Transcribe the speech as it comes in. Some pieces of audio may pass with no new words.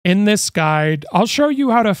In this guide, I'll show you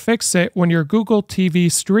how to fix it when your Google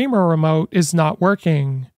TV streamer remote is not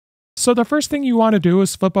working. So the first thing you want to do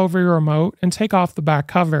is flip over your remote and take off the back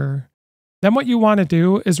cover. Then what you want to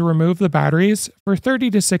do is remove the batteries for 30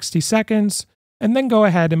 to 60 seconds and then go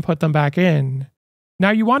ahead and put them back in. Now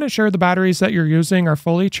you want to ensure the batteries that you're using are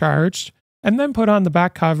fully charged and then put on the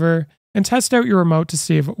back cover and test out your remote to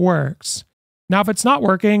see if it works. Now if it's not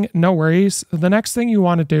working, no worries. The next thing you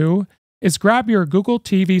want to do is grab your Google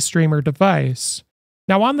TV streamer device.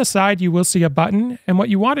 Now on the side you will see a button, and what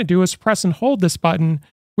you want to do is press and hold this button,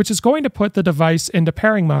 which is going to put the device into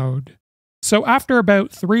pairing mode. So after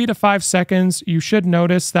about 3 to 5 seconds, you should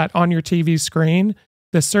notice that on your TV screen,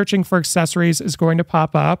 the searching for accessories is going to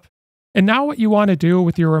pop up. And now what you want to do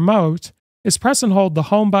with your remote is press and hold the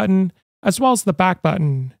home button as well as the back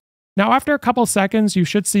button. Now after a couple seconds, you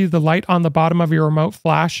should see the light on the bottom of your remote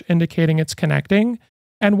flash indicating it's connecting.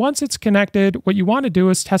 And once it's connected, what you want to do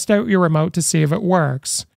is test out your remote to see if it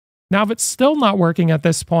works. Now if it's still not working at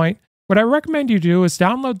this point, what I recommend you do is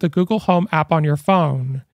download the Google Home app on your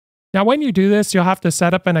phone. Now when you do this, you'll have to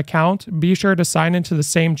set up an account. Be sure to sign into the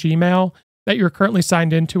same Gmail that you're currently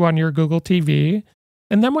signed into on your Google TV.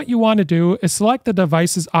 And then what you want to do is select the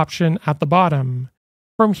devices option at the bottom.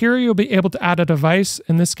 From here, you'll be able to add a device,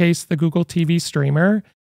 in this case the Google TV streamer,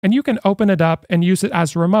 and you can open it up and use it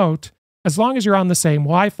as remote as long as you're on the same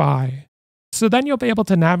Wi-Fi. So then you'll be able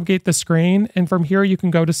to navigate the screen, and from here you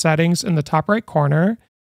can go to settings in the top right corner.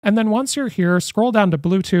 And then once you're here, scroll down to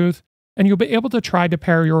Bluetooth, and you'll be able to try to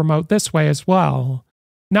pair your remote this way as well.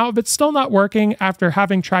 Now, if it's still not working after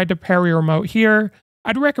having tried to pair your remote here,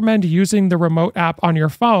 I'd recommend using the remote app on your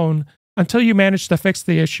phone until you manage to fix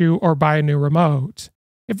the issue or buy a new remote.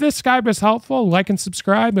 If this guide was helpful, like and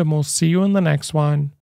subscribe, and we'll see you in the next one.